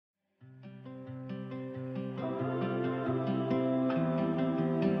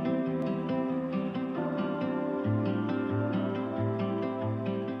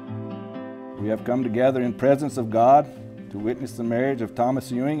We have come together in presence of God to witness the marriage of Thomas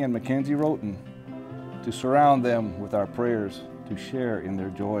Ewing and Mackenzie Roten, to surround them with our prayers, to share in their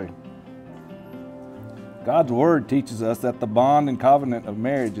joy. God's Word teaches us that the bond and covenant of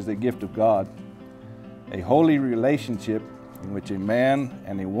marriage is a gift of God, a holy relationship in which a man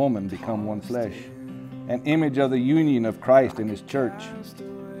and a woman become one flesh, an image of the union of Christ and His church.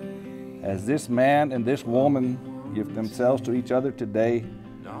 As this man and this woman give themselves to each other today,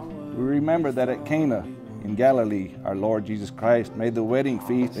 we remember that at Cana in Galilee, our Lord Jesus Christ made the wedding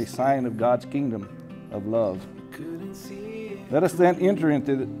feast a sign of God's kingdom of love. Let us then enter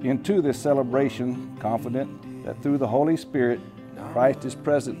into this celebration confident that through the Holy Spirit, Christ is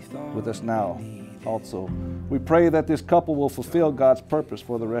present with us now. Also, we pray that this couple will fulfill God's purpose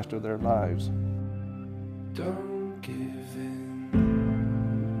for the rest of their lives. Don't give in.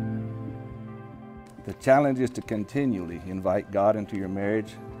 The challenge is to continually invite God into your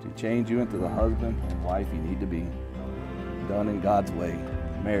marriage, to change you into the husband and wife you need to be. Done in God's way,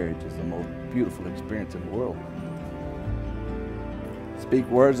 marriage is the most beautiful experience in the world. Speak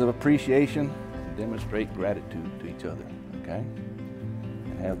words of appreciation, demonstrate gratitude to each other, okay?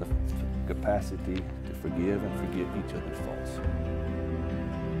 And have the capacity to forgive and forget each other's faults.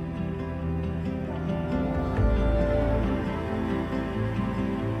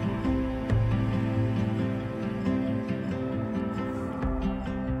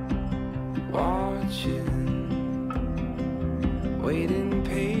 Watching, waiting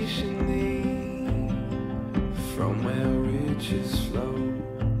patiently from where riches flow.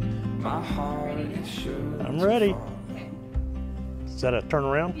 My heart is sure. I'm ready. Is that a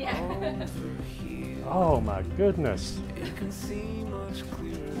turnaround? Yeah. Oh my goodness.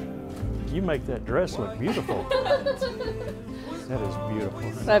 You make that dress look beautiful. That is beautiful.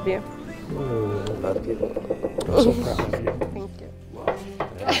 Love you. Love you. I'm so proud of you. Thank you.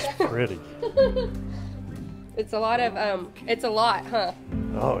 That's pretty. It's a lot, huh?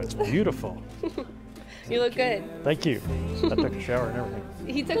 Oh, it's beautiful. You look good. Thank you. I took a shower and everything.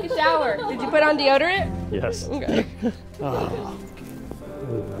 He took a shower. Did you put on deodorant? Yes. Okay. Oh.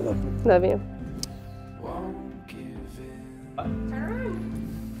 I love you. Love you.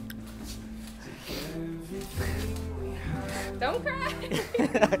 Don't cry.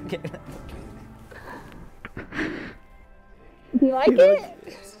 Do you like it?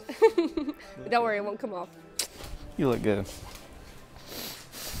 Don't worry, it won't come off. You look good.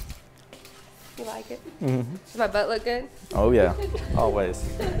 You like it? Mm-hmm. Does my butt look good? Oh yeah, always.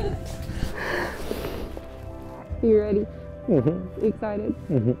 You ready? Mm-hmm. You excited?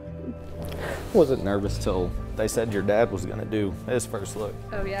 Mm-hmm. Wasn't nervous till they said your dad was gonna do his first look.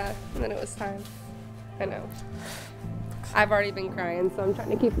 Oh yeah, and then it was time. I know. I've already been crying, so I'm trying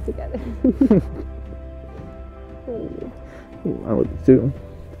to keep it together. I would too.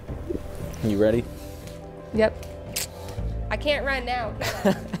 You ready? Yep. I can't run now.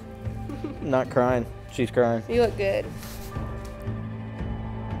 Not crying. She's crying. You look good.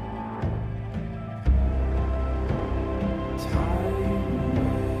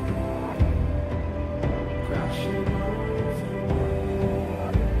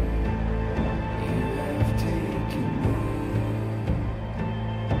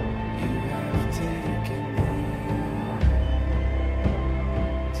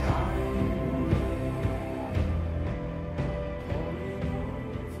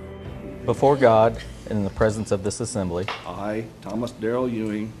 Before God, and in the presence of this assembly, I, Thomas Darrell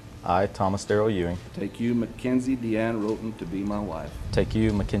Ewing, I, Thomas Darrell Ewing, take you, Mackenzie Deanne Roten, to be my wife, take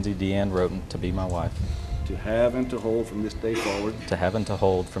you, Mackenzie Deanne Roten, to be my wife, to have and to hold from this day forward, to have and to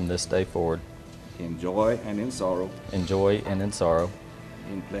hold from this day forward, in joy and in sorrow, in joy and in sorrow,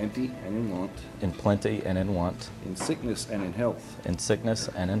 in plenty and in want, in plenty and in want, in sickness and in health, in sickness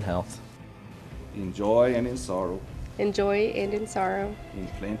and in health, in joy and in sorrow, In joy and in sorrow, in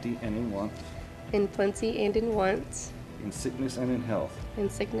plenty and in want, in plenty and in want, in sickness and in health, in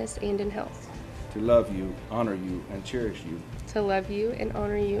sickness and in health, to love you, honor you, and cherish you, to love you and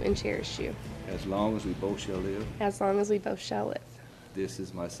honor you and cherish you, as long as we both shall live. as long as we both shall live. This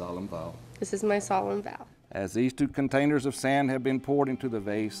is my solemn vow. This is my solemn vow. As these two containers of sand have been poured into the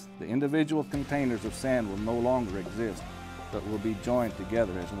vase, the individual containers of sand will no longer exist, but will be joined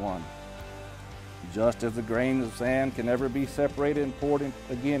together as one. Just as the grains of sand can never be separated and poured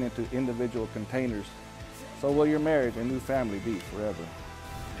again into individual containers, so will your marriage and new family be forever.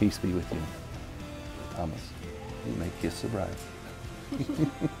 Peace be with you. Thomas, you may kiss the bride.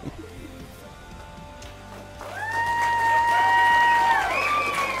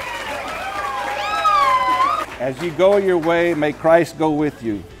 As you go your way, may Christ go with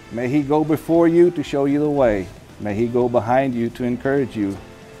you. May He go before you to show you the way. May He go behind you to encourage you.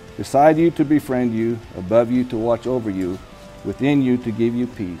 beside you to befriend you, above you to watch over you, within you to give you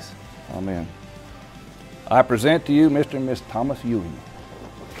peace. Amen. I present to you Mr. and Miss Thomas Ewing.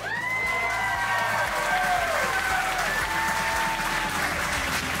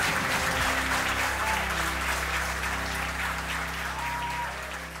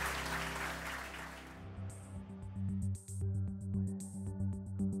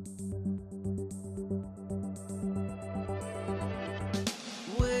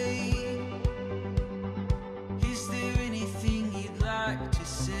 Is there anything you'd like to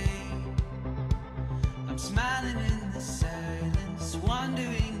say? I'm smiling in the silence,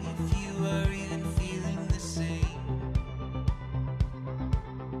 wondering if you are even feeling the same.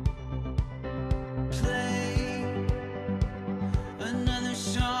 Play another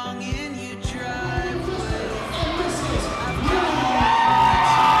song in your driveway.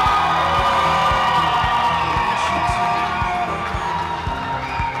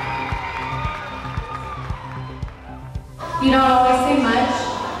 You don't always say much,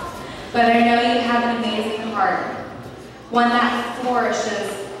 but I know you have an amazing heart, one that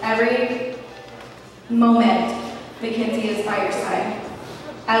flourishes every moment Mackenzie is by your side.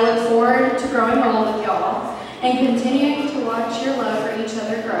 I look forward to growing old with y'all and continuing to watch your love for each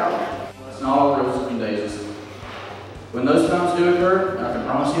other grow. It's not all roses and daisies. When those times do occur, and I can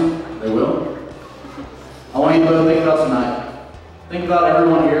promise you, they will, I want you to both think about tonight. Think about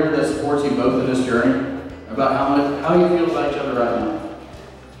everyone here that supports you both in this journey, about how you feel about each other right now.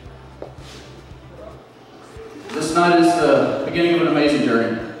 This night is the beginning of an amazing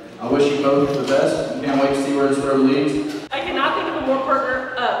journey. I wish you both the best and can't wait to see where this road leads. I cannot think of a more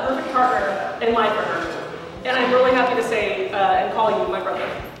perfect partner in life for her. And I'm really happy to say and call you my brother.